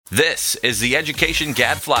This is the Education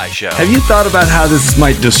Gadfly Show. Have you thought about how this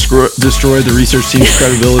might destroy the research team's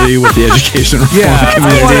credibility with the education reform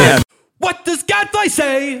community? What does Gadfly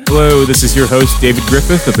say? Hello, this is your host, David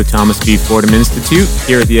Griffith of the Thomas B. Fordham Institute,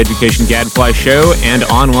 here at the Education Gadfly Show and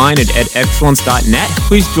online at edexcellence.net.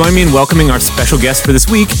 Please join me in welcoming our special guest for this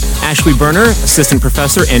week, Ashley Berner, Assistant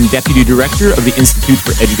Professor and Deputy Director of the Institute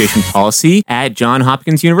for Education Policy at Johns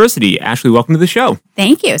Hopkins University. Ashley, welcome to the show.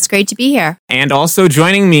 Thank you. It's great to be here. And also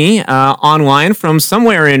joining me online from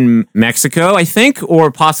somewhere in Mexico, I think,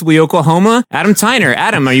 or possibly Oklahoma, Adam Tyner.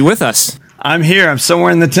 Adam, are you with us? I'm here. I'm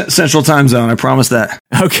somewhere in the central time zone. I promise that.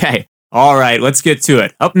 Okay. All right. Let's get to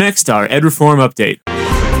it. Up next, our Ed Reform Update.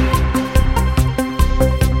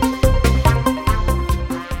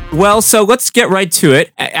 Well, so let's get right to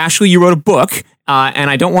it. Ashley, you wrote a book, and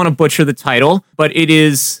I don't want to butcher the title, but it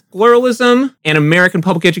is Pluralism in American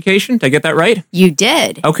Public Education. Did I get that right? You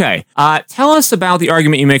did. Okay. Tell us about the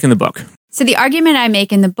argument you make in the book. So the argument I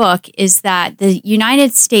make in the book is that the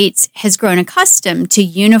United States has grown accustomed to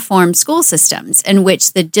uniform school systems in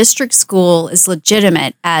which the district school is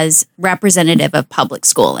legitimate as representative of public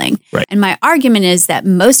schooling. Right. And my argument is that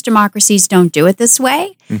most democracies don't do it this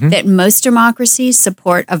way, that most democracies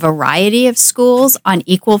support a variety of schools on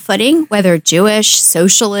equal footing, whether Jewish,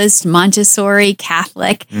 socialist, Montessori,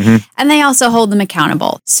 Catholic, and they also hold them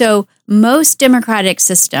accountable. So most democratic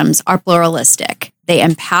systems are pluralistic. They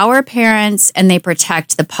empower parents and they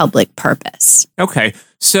protect the public purpose. Okay.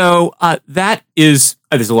 So that is,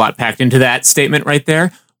 there's a lot packed into that statement right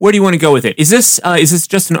there. Where do you want to go with it? Is this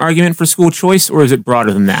just an argument for school choice, or is it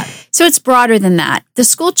broader than that? So it's broader than that. The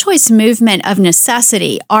school choice movement of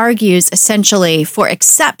necessity argues essentially for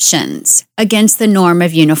exceptions against the norm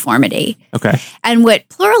of uniformity. Okay. And what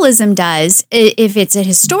pluralism does, if it's a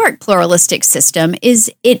historic pluralistic system, is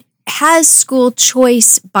it has school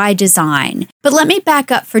choice by design. But let me back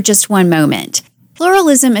up for just one moment.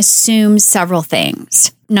 Pluralism assumes several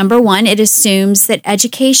things. Number one, it assumes that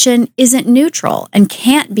education isn't neutral and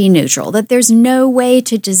can't be neutral, that there's no way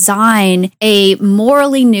to design a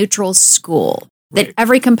morally neutral school, that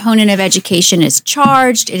every component of education is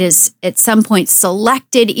charged, it is at some point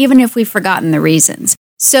selected, even if we've forgotten the reasons.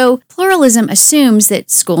 So pluralism assumes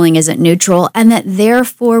that schooling isn't neutral and that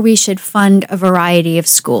therefore we should fund a variety of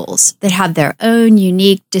schools that have their own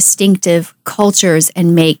unique, distinctive cultures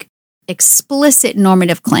and make explicit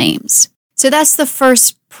normative claims. So that's the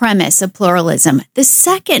first premise of pluralism. The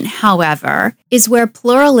second, however, is where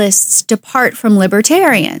pluralists depart from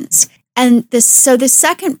libertarians. And so the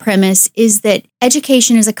second premise is that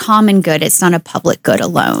education is a common good. It's not a public good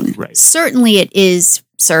alone. Right. Certainly it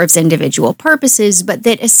serves individual purposes, but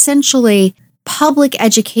that essentially public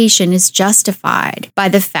education is justified by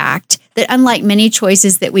the fact that unlike many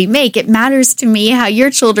choices that we make, it matters to me how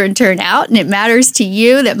your children turn out, and it matters to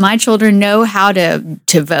you that my children know how to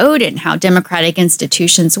vote and how democratic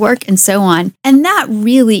institutions work and so on. And that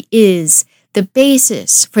really is the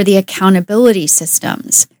basis for the accountability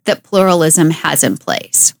systems that pluralism has in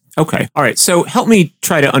place. Okay. All right. So help me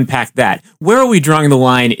try to unpack that. Where are we drawing the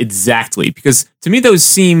line exactly? Because to me, those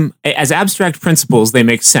seem, as abstract principles, they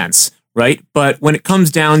make sense, right? But when it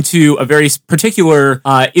comes down to a very particular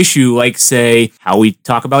issue, like, say, how we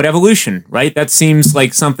talk about evolution, right? That seems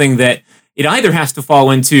like something that it either has to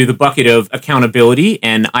fall into the bucket of accountability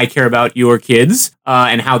and I care about your kids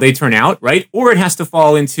and how they turn out, right? Or it has to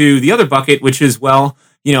fall into the other bucket, which is, well,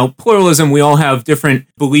 you know, pluralism, we all have different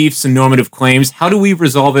beliefs and normative claims. How do we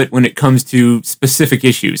resolve it when it comes to specific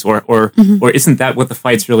issues? Or isn't that what the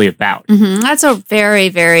fight's really about? That's a very,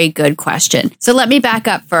 very good question. So let me back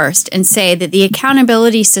up first and say that the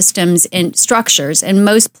accountability systems and structures in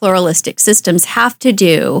most pluralistic systems have to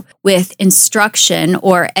do with instruction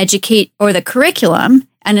or the curriculum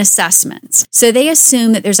and assessments. So they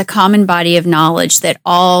assume that there's a common body of knowledge that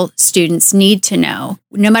all students need to know,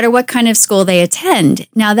 no matter what kind of school they attend.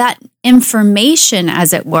 Now, that information,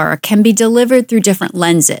 as it were, can be delivered through different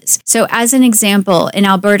lenses. So as an example, in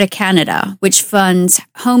Alberta, Canada, which funds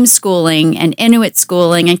homeschooling and Inuit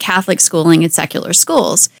schooling and Catholic schooling and secular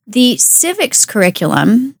schools, the civics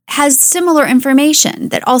curriculum has similar information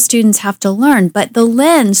that all students have to learn, but the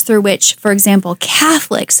lens through which, for example,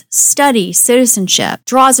 Catholics study citizenship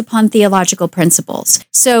draws upon theological principles.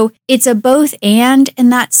 So it's a both and in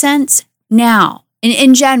that sense. Now,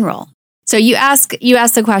 in general, so you ask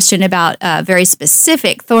the question about a very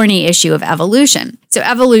specific thorny issue of evolution. So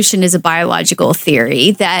evolution is a biological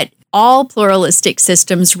theory that all pluralistic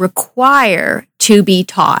systems require to be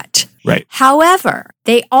taught. Right. However,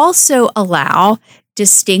 they also allow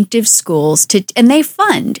distinctive schools and they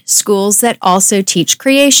fund schools that also teach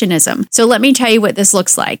creationism. So let me tell you what this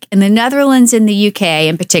looks like. In the Netherlands and the UK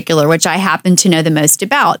in particular, which I happen to know the most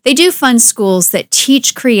about, they do fund schools that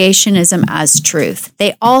teach creationism as truth.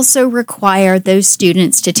 They also require those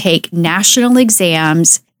students to take national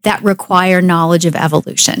exams that require knowledge of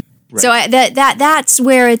evolution. Right. So that's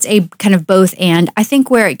where it's a kind of both and. I think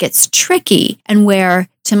where it gets tricky and where,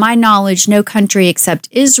 to my knowledge, no country except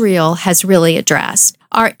Israel has really addressed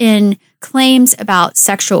are in claims about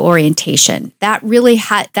sexual orientation. That really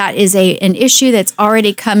that is an issue that's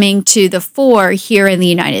already coming to the fore here in the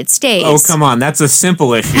United States. Oh, come on. That's a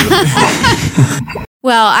simple issue.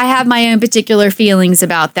 Well, I have my own particular feelings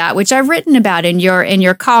about that, which I've written about in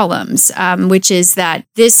your columns, which is that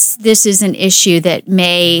this is an issue that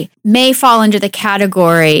may fall under the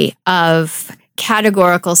category of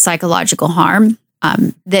categorical psychological harm.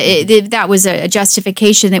 That was a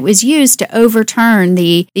justification that was used to overturn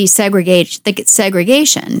the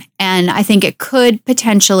segregation, and I think it could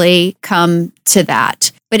potentially come to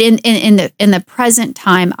that. But in the present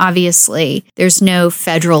time, obviously, there's no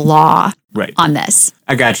federal law on this.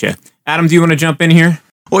 I gotcha. Adam, do you want to jump in here?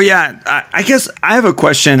 Well, yeah, I guess I have a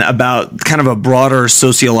question about kind of a broader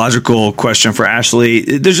sociological question for Ashley.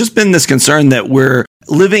 There's just been this concern that we're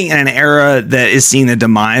living in an era that is seeing the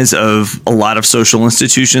demise of a lot of social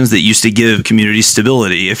institutions that used to give community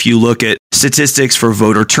stability. If you look at statistics for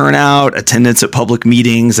voter turnout, attendance at public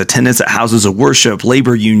meetings, attendance at houses of worship,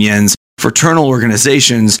 labor unions, fraternal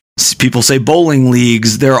organizations, people say bowling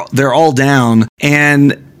leagues, they're all down.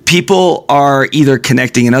 And people are either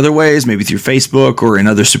connecting in other ways, maybe through Facebook or in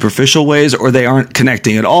other superficial ways, or they aren't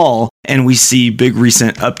connecting at all. And we see big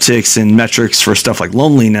recent upticks in metrics for stuff like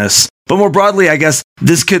loneliness. But more broadly, I guess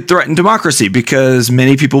this could threaten democracy because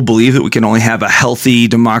many people believe that we can only have a healthy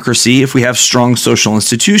democracy if we have strong social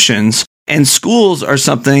institutions. And schools are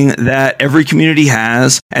something that every community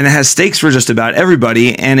has, and it has stakes for just about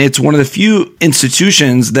everybody. And it's one of the few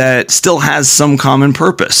institutions that still has some common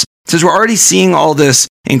purpose. Since we're already seeing all this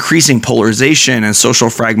increasing polarization and social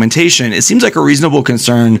fragmentation, it seems like a reasonable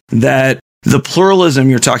concern that the pluralism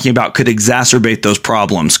you're talking about could exacerbate those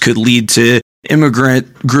problems, could lead to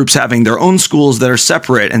immigrant groups having their own schools that are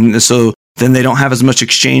separate. And so then they don't have as much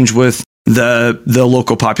exchange with the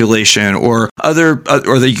local population or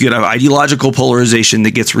that you could have ideological polarization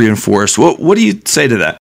that gets reinforced. What do you say to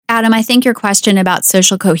that? Adam, I think your question about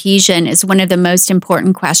social cohesion is one of the most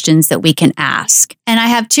important questions that we can ask. And I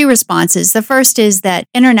have two responses. The first is that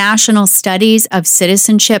international studies of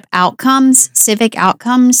citizenship outcomes, civic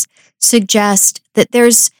outcomes, suggest that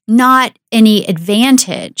there's not any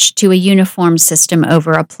advantage to a uniform system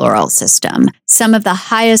over a plural system. Some of the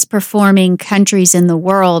highest performing countries in the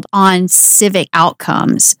world on civic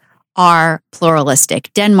outcomes are pluralistic.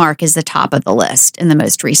 Denmark is the top of the list in the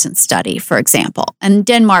most recent study, for example. And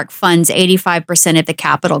Denmark funds 85% of the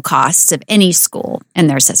capital costs of any school in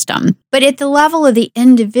their system. But at the level of the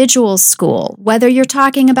individual school, whether you're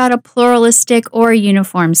talking about a pluralistic or a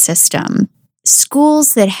uniform system,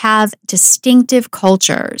 schools that have distinctive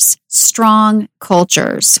cultures, strong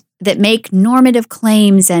cultures, that make normative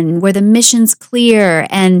claims and where the mission's clear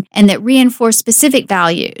and that reinforce specific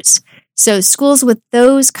values. So schools with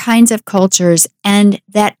those kinds of cultures and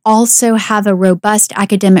that also have a robust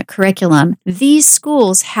academic curriculum, these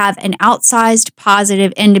schools have an outsized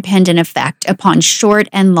positive independent effect upon short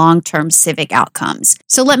and long-term civic outcomes.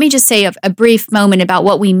 So let me just say a brief moment about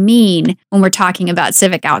what we mean when we're talking about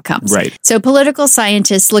civic outcomes. Right. So political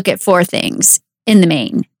scientists look at four things in the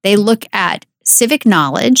main. They look at civic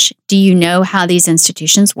knowledge. Do you know how these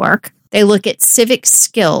institutions work? They look at civic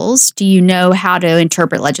skills. Do you know how to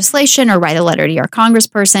interpret legislation or write a letter to your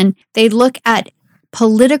congressperson? They look at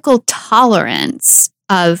political tolerance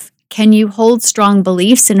of can you hold strong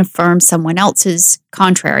beliefs and affirm someone else's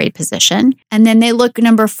contrary position? And then they look,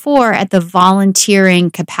 number 4, at the volunteering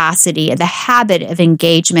capacity, the habit of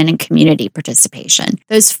engagement and community participation.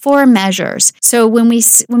 Those 4 measures. So when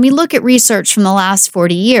we look at research from the last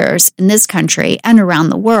 40 years in this country and around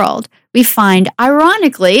the world, we find,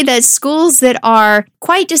 ironically, that schools that are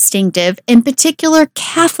quite distinctive, in particular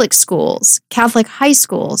Catholic schools, Catholic high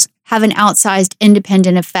schools, have an outsized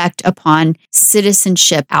independent effect upon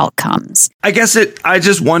citizenship outcomes. I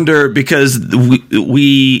just wonder because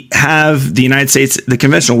we have the United States, the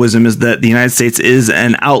conventional wisdom is that the United States is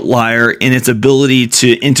an outlier in its ability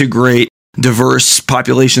to integrate diverse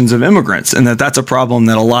populations of immigrants, and that's a problem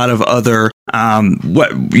that a lot of other, at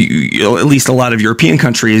least a lot of European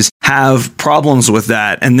countries have problems with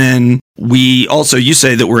that. And then you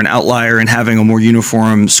say that we're an outlier in having a more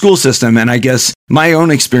uniform school system. And I guess my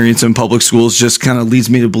own experience in public schools just kind of leads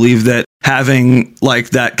me to believe that having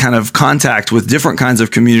like that kind of contact with different kinds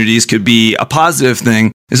of communities could be a positive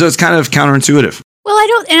thing. And so it's kind of counterintuitive. Well,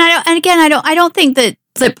 I don't think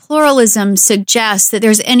that pluralism suggests that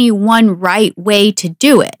there's any one right way to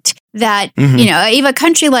do it. That, even a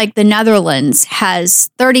country like the Netherlands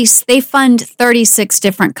they fund 36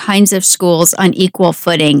 different kinds of schools on equal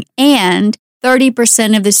footing, and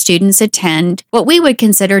 30% of the students attend what we would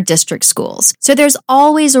consider district schools. So there's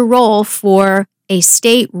always a role for a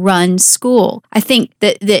state-run school. I think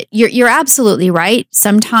that you're absolutely right.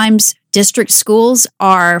 Sometimes district schools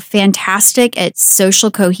are fantastic at social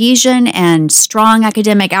cohesion and strong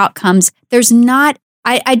academic outcomes.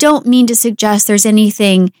 I don't mean to suggest there's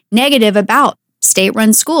anything negative about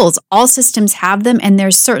state-run schools. All systems have them, and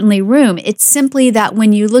there's certainly room. It's simply that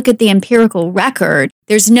when you look at the empirical record,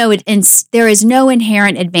 there is no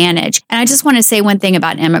inherent advantage. And I just want to say one thing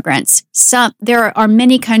about immigrants. There are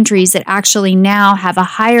many countries that actually now have a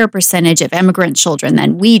higher percentage of immigrant children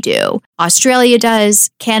than we do. Australia does,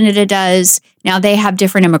 Canada does. Now they have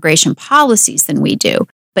different immigration policies than we do.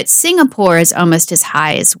 But Singapore is almost as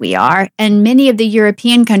high as we are, and many of the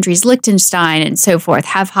European countries, Liechtenstein and so forth,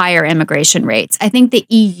 have higher immigration rates. I think the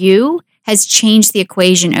EU has changed the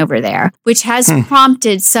equation over there, which has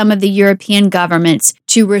prompted some of the European governments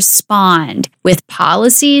to respond with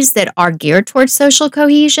policies that are geared towards social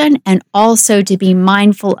cohesion and also to be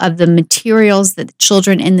mindful of the materials that the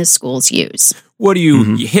children in the schools use. What are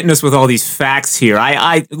you hitting us with all these facts here?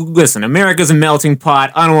 I listen, America's a melting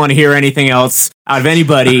pot. I don't want to hear anything else out of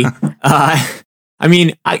anybody.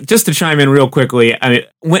 Just to chime in real quickly,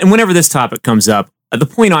 whenever this topic comes up, the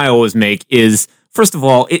point I always make is, first of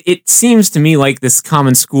all, it seems to me like this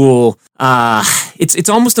common school, it's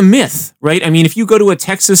almost a myth, right? I mean, if you go to a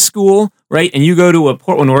Texas school, right, and you go to a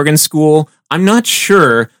Portland, Oregon school, I'm not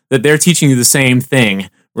sure that they're teaching you the same thing.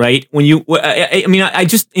 Right? I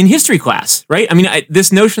just in history class, right?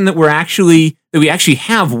 This notion that we actually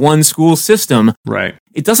have one school system, right?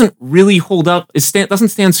 It doesn't really hold up. Doesn't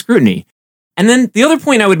stand scrutiny. And then the other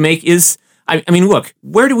point I would make is, look,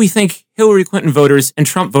 where do we think Hillary Clinton voters and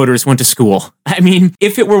Trump voters went to school?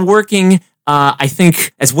 If it were working, I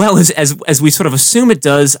think as well as we sort of assume it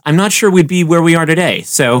does, I'm not sure we'd be where we are today.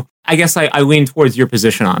 So I guess I lean towards your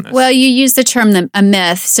position on this. Well, you use the term a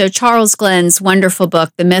myth. So Charles Glenn's wonderful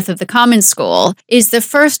book, The Myth of the Common School, is the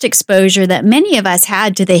first exposure that many of us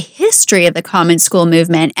had to the history of the common school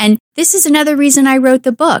movement. And this is another reason I wrote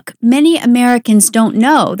the book. Many Americans don't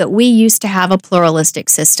know that we used to have a pluralistic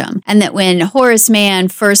system, and that when Horace Mann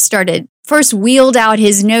first wheeled out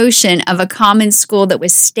his notion of a common school that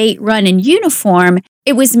was state-run and uniform,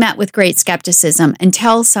 it was met with great skepticism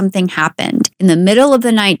until something happened. In the middle of the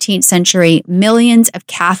 19th century, millions of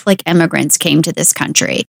Catholic immigrants came to this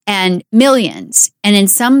country. And millions. And in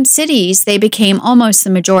some cities, they became almost the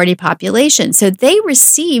majority population. So they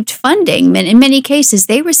received funding. In many cases,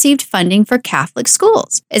 they received funding for Catholic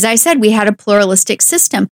schools. As I said, we had a pluralistic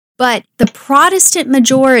system. But the Protestant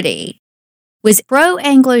majority was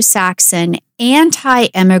pro-Anglo-Saxon,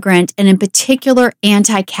 anti-immigrant, and in particular,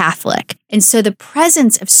 anti-Catholic. And so the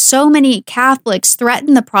presence of so many Catholics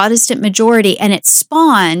threatened the Protestant majority, and it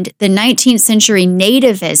spawned the 19th century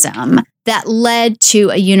nativism that led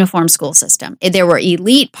to a uniform school system. There were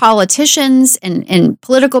elite politicians and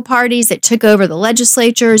political parties that took over the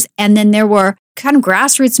legislatures, and then there were kind of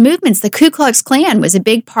grassroots movements. The Ku Klux Klan was a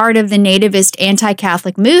big part of the nativist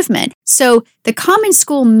anti-Catholic movement. So the common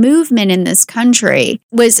school movement in this country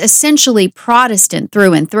was essentially Protestant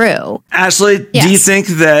through and through. Ashley, Yes. Do you think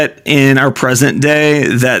that in our present day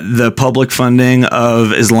that the public funding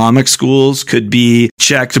of Islamic schools could be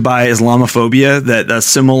checked by Islamophobia, that a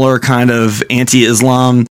similar kind of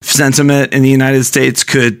anti-Islam sentiment in the United States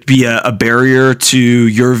could be a barrier to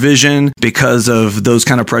your vision because of those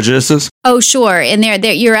kind of prejudices? Oh, sure. And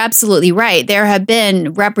you're absolutely right. There have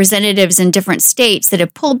been representatives in different states that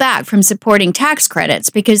have pulled back from supporting tax credits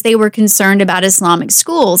because they were concerned about Islamic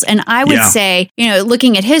schools. And I would say,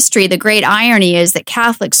 looking at history, the great irony is that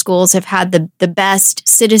Catholic schools have had the best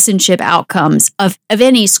citizenship outcomes of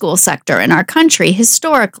any school sector in our country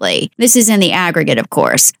historically. This is in the aggregate, of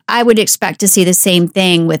course. I would expect to see the same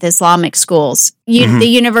thing with Islamic schools. The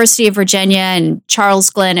University of Virginia and Charles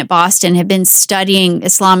Glenn at Boston have been studying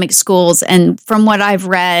Islamic schools. And from what I've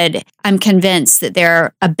read, I'm convinced that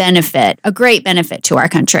they're a great benefit to our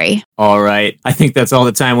country. All right. I think that's all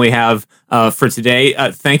the time we have for today.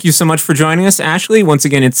 Thank you so much for joining us, Ashley. Once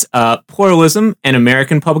again, it's Pluralism and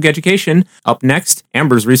American Public Education. Up next,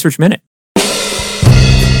 Amber's Research Minute.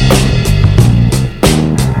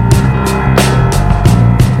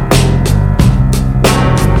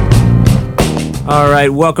 All right,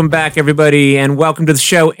 welcome back, everybody, and welcome to the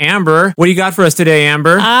show, Amber. What do you got for us today,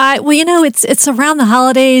 Amber? Well, it's around the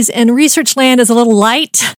holidays, and research land is a little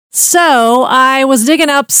light. So I was digging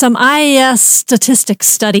up some IAS statistics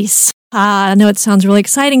studies. I know it sounds really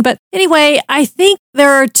exciting, but anyway, I think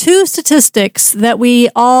there are two statistics that we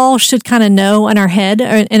all should kind of know in our head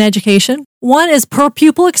in education. One is per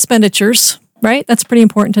pupil expenditures, right? That's pretty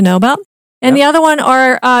important to know about. And the other one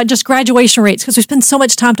are just graduation rates, because we spend so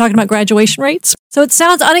much time talking about graduation rates. So it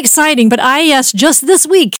sounds unexciting, but IES just this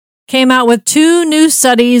week came out with two new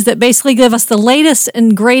studies that basically give us the latest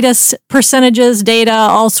and greatest percentages, data,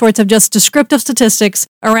 all sorts of just descriptive statistics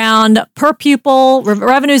around per pupil,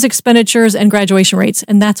 revenues, expenditures, and graduation rates.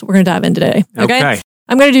 And that's what we're going to dive in today. Okay.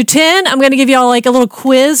 I'm going to do 10. I'm going to give you all like a little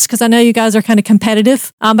quiz because I know you guys are kind of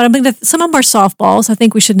competitive. But I'm going to, some of them are softballs. I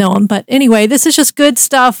think we should know them. But anyway, this is just good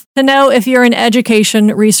stuff to know if you're an education,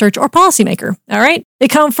 research, or policymaker. All right. They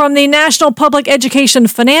come from the National Public Education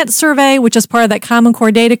Finance Survey, which is part of that Common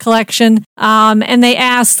Core data collection. And they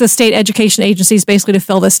ask the state education agencies basically to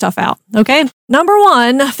fill this stuff out. Okay. Number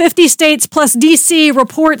one, 50 states plus DC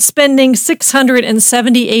report spending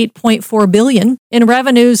 $678.4 billion in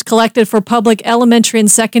revenues collected for public elementary and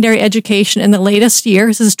secondary education in the latest year.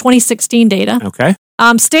 This is 2016 data. Okay.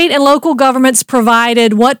 State and local governments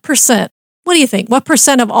provided what percent? What do you think? What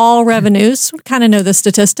percent of all revenues? We kind of know the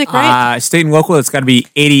statistic, right? State and local, it's got to be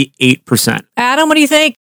 88%. Adam, what do you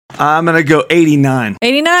think? I'm going to go 89.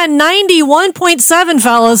 91.7,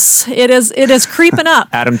 fellas. It is creeping up.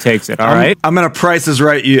 Adam takes it. All right. I'm going to Price is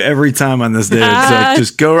Right you every time on this, David. So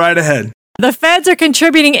just go right ahead. The feds are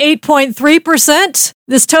contributing 8.3%.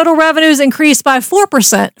 This total revenues increased by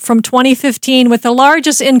 4% from 2015, with the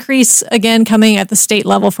largest increase, again, coming at the state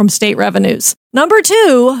level from state revenues. Number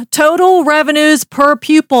two, total revenues per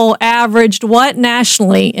pupil averaged what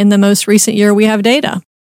nationally in the most recent year we have data?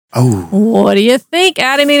 Oh. What do you think?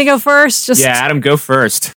 Adam, you going to go first? Adam, go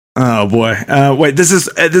first. Oh, boy. Wait, this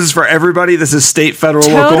is for everybody? This is state, federal,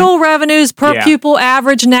 total local? revenues per pupil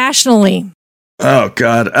average nationally. Oh,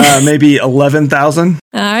 God. Maybe 11,000?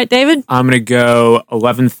 All right, David? I'm going to go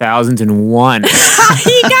 11,001.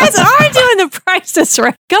 You guys are doing the prices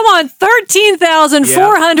right. Come on,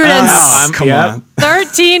 13,400 come on.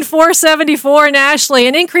 13,474 nationally,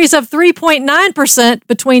 an increase of 3.9%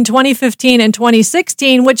 between 2015 and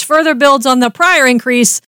 2016, which further builds on the prior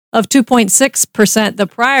increase of 2.6% the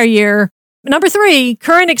prior year. Number three,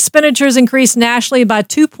 current expenditures increased nationally by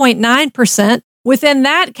 2.9%. Within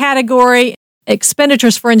that category,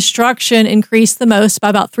 expenditures for instruction increased the most by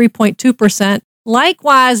about 3.2%.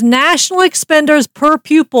 Likewise, national expenditures per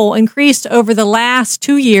pupil increased over the last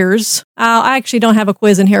 2 years. I actually don't have a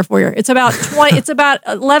quiz in here for you. It's about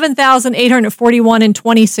 11,841 in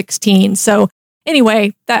 2016. So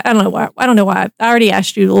anyway, I don't know why. I already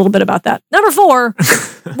asked you a little bit about that. Number four,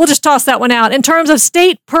 we'll just toss that one out. In terms of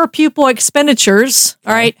state per pupil expenditures,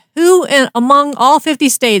 all right, who among all 50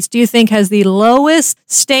 states do you think has the lowest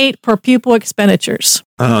state per pupil expenditures?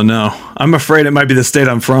 Oh, no. I'm afraid it might be the state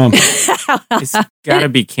I'm from. It's got to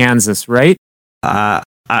be Kansas, right? I'm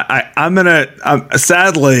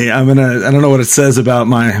sadly, I don't know what it says about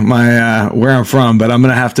my where I'm from, but I'm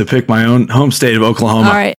going to have to pick my own home state of Oklahoma.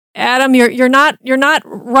 All right. Adam, you're not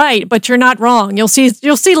right, but you're not wrong. You'll see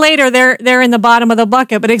later they're in the bottom of the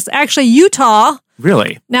bucket, but it's actually Utah.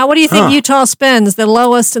 Really? Now, what do you think Utah spends the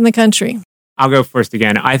lowest in the country? I'll go first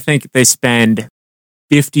again. I think they spend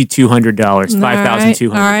 $5,200, $5,200.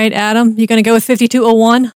 All right, Adam, you going to go with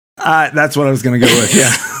 5,201? That's what I was going to go with.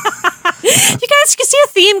 Yeah. You guys can see a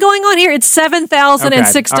theme going on here. It's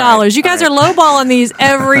 $7,006. Right. You guys are lowballing these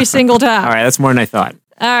every single time. All right, that's more than I thought.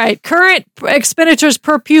 All right. Current expenditures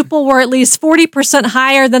per pupil were at least 40%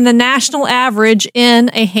 higher than the national average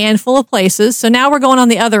in a handful of places. So now we're going on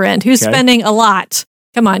the other end. Who's spending a lot?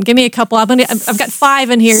 Come on, give me a couple. I've got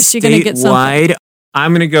 5 in here, so you're going to get something. Statewide,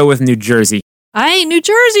 I'm going to go with New Jersey. Hey, New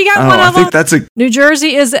Jersey got one of them. I think New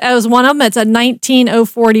Jersey is one of them. It's a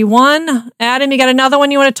 19,041. Adam, you got another one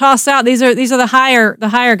you want to toss out? These are the higher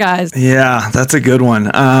guys. Yeah, that's a good one.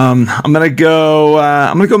 I'm gonna go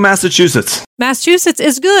Massachusetts. Massachusetts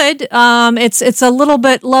is good. It's a little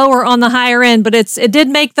bit lower on the higher end, but it did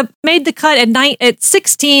made the cut at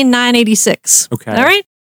 16,986. Okay. All right.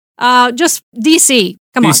 Just DC.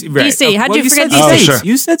 Come on, DC, right. DC. How'd you forget DC? Oh, sure.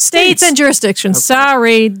 You said States and jurisdictions. Okay.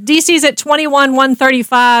 Sorry. DC's at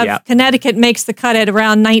 21,135. Yep. Connecticut makes the cut at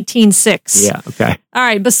around 19,600. Yeah, okay. All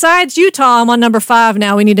right. Besides Utah, I'm on number 5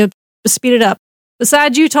 now. We need to speed it up.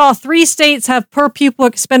 Besides Utah, 3 states have per pupil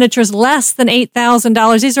expenditures less than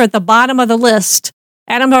 $8,000. These are at the bottom of the list.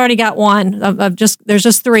 Adam's already got one. There's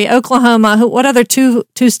just 3. Oklahoma. What other two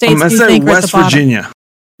states do you think are at the bottom? West Virginia.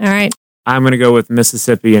 All right. I'm going to go with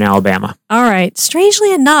Mississippi and Alabama. All right.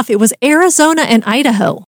 Strangely enough, it was Arizona and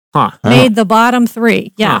Idaho Huh. made the bottom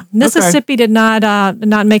three. Yeah. Huh. Mississippi did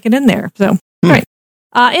not make it in there. So, right.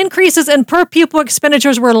 Increases in per pupil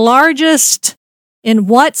expenditures were largest in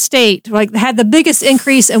what state? Like had the biggest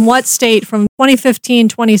increase in what state from 2015,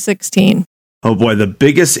 2016? Oh boy, the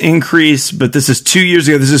biggest increase, but this is 2 years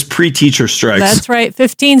ago. This is pre-teacher strikes. That's right.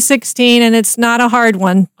 15, 16, and it's not a hard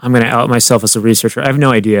one. I'm going to out myself as a researcher. I have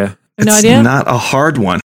no idea. No idea? It's not a hard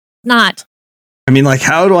one. Not. I mean, like,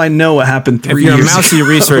 how do I know what happened 3 years ago? If you're a mousy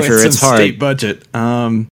researcher, in it's some hard. State budget.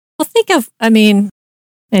 Well, think of,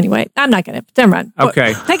 anyway, I'm not going to. Never mind.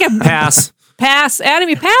 Okay. Take a Pass. Pass. Adam,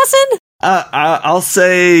 you passing? I'll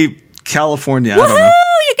say California. Woohoo! I don't know.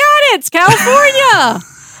 You got it. It's California.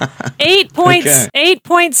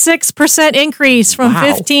 8.6% increase from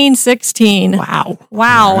Wow. 15-16. Wow.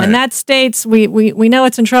 Wow. Right. And that states we know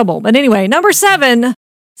it's in trouble. But anyway, number 7,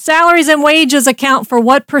 salaries and wages account for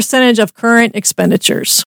what percentage of current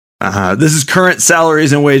expenditures? This is current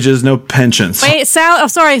salaries and wages, no pensions. Wait,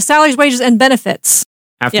 salaries, wages, and benefits.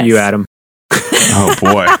 After Yes. you, Adam. Oh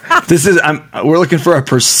boy, this is. We're looking for a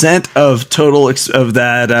percent of total of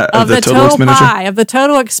the total expenditure pie, of the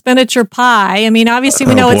total expenditure pie. I mean, obviously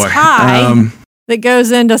we know boy. it's high that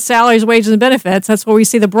goes into salaries, wages, and benefits. That's where we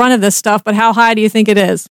see the brunt of this stuff. But how high do you think it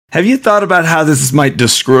is? Have you thought about how this might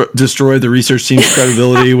destroy the research team's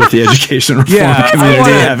credibility with the education reform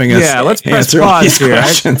community having us let's press answer all pause these here.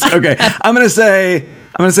 questions? Okay, I'm gonna say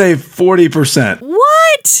 40%.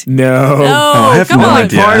 What? No. I have come no on.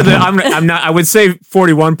 idea. Part of the, I'm not. I would say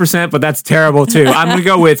 41%, but that's terrible too. I'm going to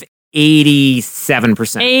go with 87%.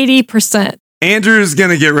 80%. Andrew's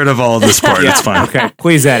gonna get rid of all of this part. It's fine. Okay,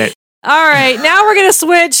 please edit. All right, now we're going to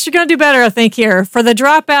switch. You're going to do better, I think, here for the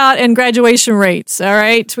dropout and graduation rates. All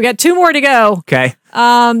right, we got 2 more to go. Okay.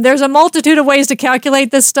 There's a multitude of ways to calculate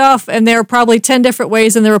this stuff, and there are probably 10 different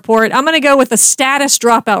ways in the report. I'm going to go with the status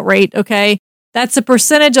dropout rate, okay? That's the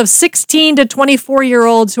percentage of 16 to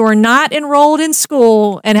 24-year-olds who are not enrolled in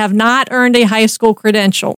school and have not earned a high school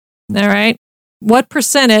credential. All right? What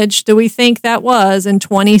percentage do we think that was in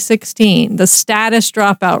 2016? The status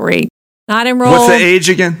dropout rate. Not enrolled. What's the age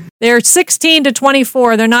again? They're 16 to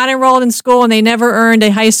 24. They're not enrolled in school and they never earned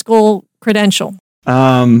a high school credential.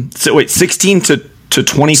 So wait, 16 to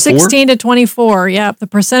 24? 16 to 24, yep. The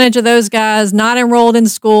percentage of those guys not enrolled in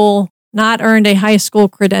school, not earned a high school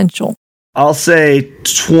credential. I'll say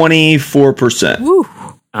 24%. Woo.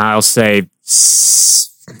 I'll say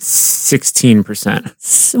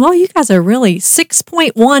 16%. Well, you guys are really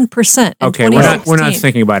 6.1%. Okay, we're not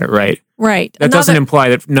thinking about it right. Right. That doesn't imply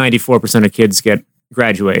that 94% of kids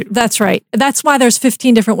graduate. That's right. That's why there's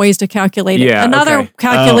 15 different ways to calculate it. Yeah, Another okay.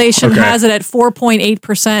 calculation has it at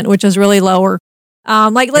 4.8%, which is really lower.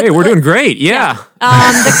 Hey, we're doing great. Yeah.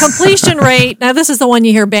 The completion rate, now this is the one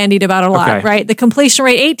you hear bandied about a lot, Okay. right? The completion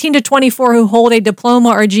rate, 18 to 24 who hold a diploma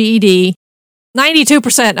or GED,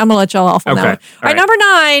 92%. I'm going to let y'all off on that one. All right, number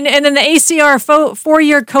 9, and then the ACR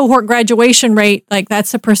 4-year cohort graduation rate, like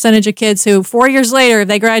that's the percentage of kids who 4 years later, if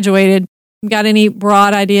they graduated. Got any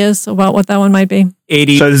broad ideas about what that one might be?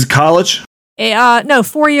 80. So this is college? No,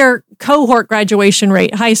 4-year cohort graduation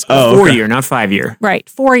rate, high school. Oh, okay. 4-year, not 5-year. Right,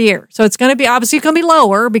 4-year. So it's going to be obviously going to be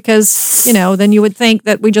lower because, then you would think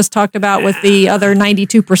that we just talked about with the other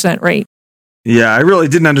 92% rate. Yeah, I really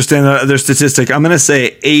didn't understand the other statistic. I'm going to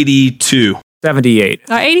say 82. 78.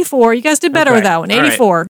 84. You guys did better with that one.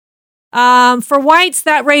 84. For whites,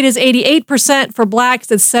 that rate is 88%. For blacks,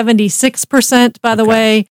 it's 76%, by the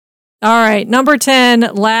way. All right, number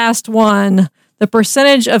 10, last one. The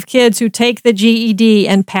percentage of kids who take the GED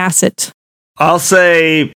and pass it. I'll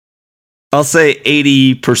say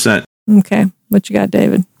 80%. Okay, what you got,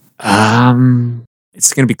 David?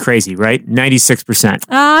 It's going to be crazy, right? 96%.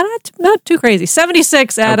 Not too crazy.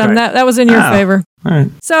 76, Adam. Okay. That was in your favor. All right.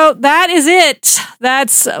 So that is it.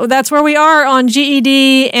 That's where we are on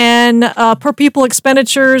GED and per pupil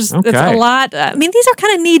expenditures. Okay. It's a lot. I mean, these are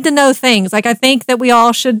kind of need to know things. Like I think that we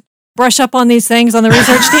all should brush up on these things on the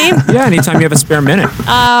research team. Yeah, anytime you have a spare minute.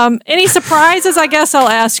 Any surprises? I guess I'll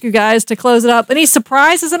ask you guys to close it up. Any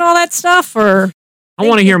surprises and all that stuff, or I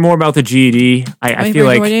want to hear more about the GED. I feel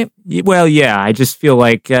like, I just feel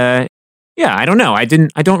like, I don't know. I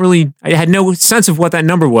had no sense of what that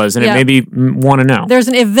number was, and it made me want to know. There's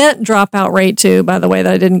an event dropout rate too, by the way,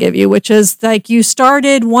 that I didn't give you, which is like you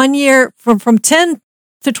started 1 year from 10th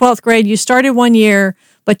to 12th grade, you started 1 year,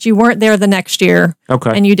 but you weren't there the next year.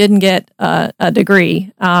 Okay. And you didn't get a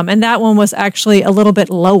degree. And that one was actually a little bit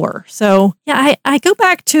lower. So yeah, I go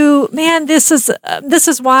back to, man, this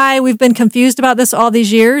is why we've been confused about this all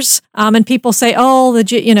these years. And people say, oh,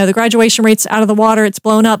 the graduation rate's out of the water, it's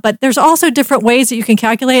blown up. But there's also different ways that you can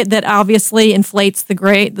calculate that obviously inflates the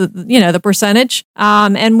grade, the percentage.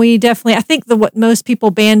 And we definitely, I think what most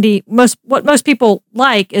people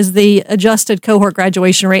like is the adjusted cohort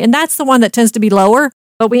graduation rate. And that's the one that tends to be lower.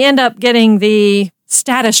 But we end up getting the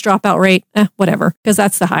status dropout rate, whatever, because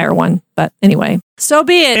that's the higher one. But anyway, so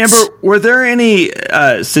be it. Amber, were there any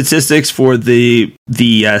statistics for the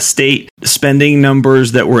state spending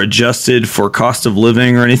numbers that were adjusted for cost of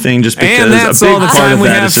living or anything? Just because and that's a big all the part time of we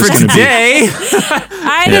that have is for just going to today.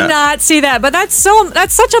 I did not see that, but that's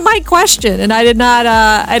such a Mike question, and I did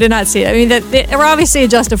not see it. I mean, they were obviously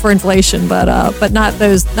adjusted for inflation, but not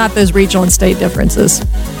those regional and state differences.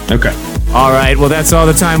 Okay. All right. Well, that's all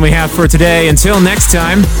the time we have for today. Until next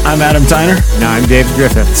time, I'm Adam Tyner. And I'm David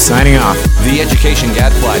Griffith, signing off. The Education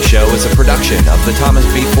Gadfly Show is a production of the Thomas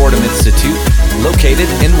B. Fordham Institute, located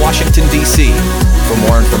in Washington, D.C. For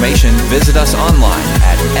more information, visit us online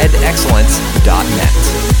at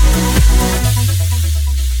edexcellence.net.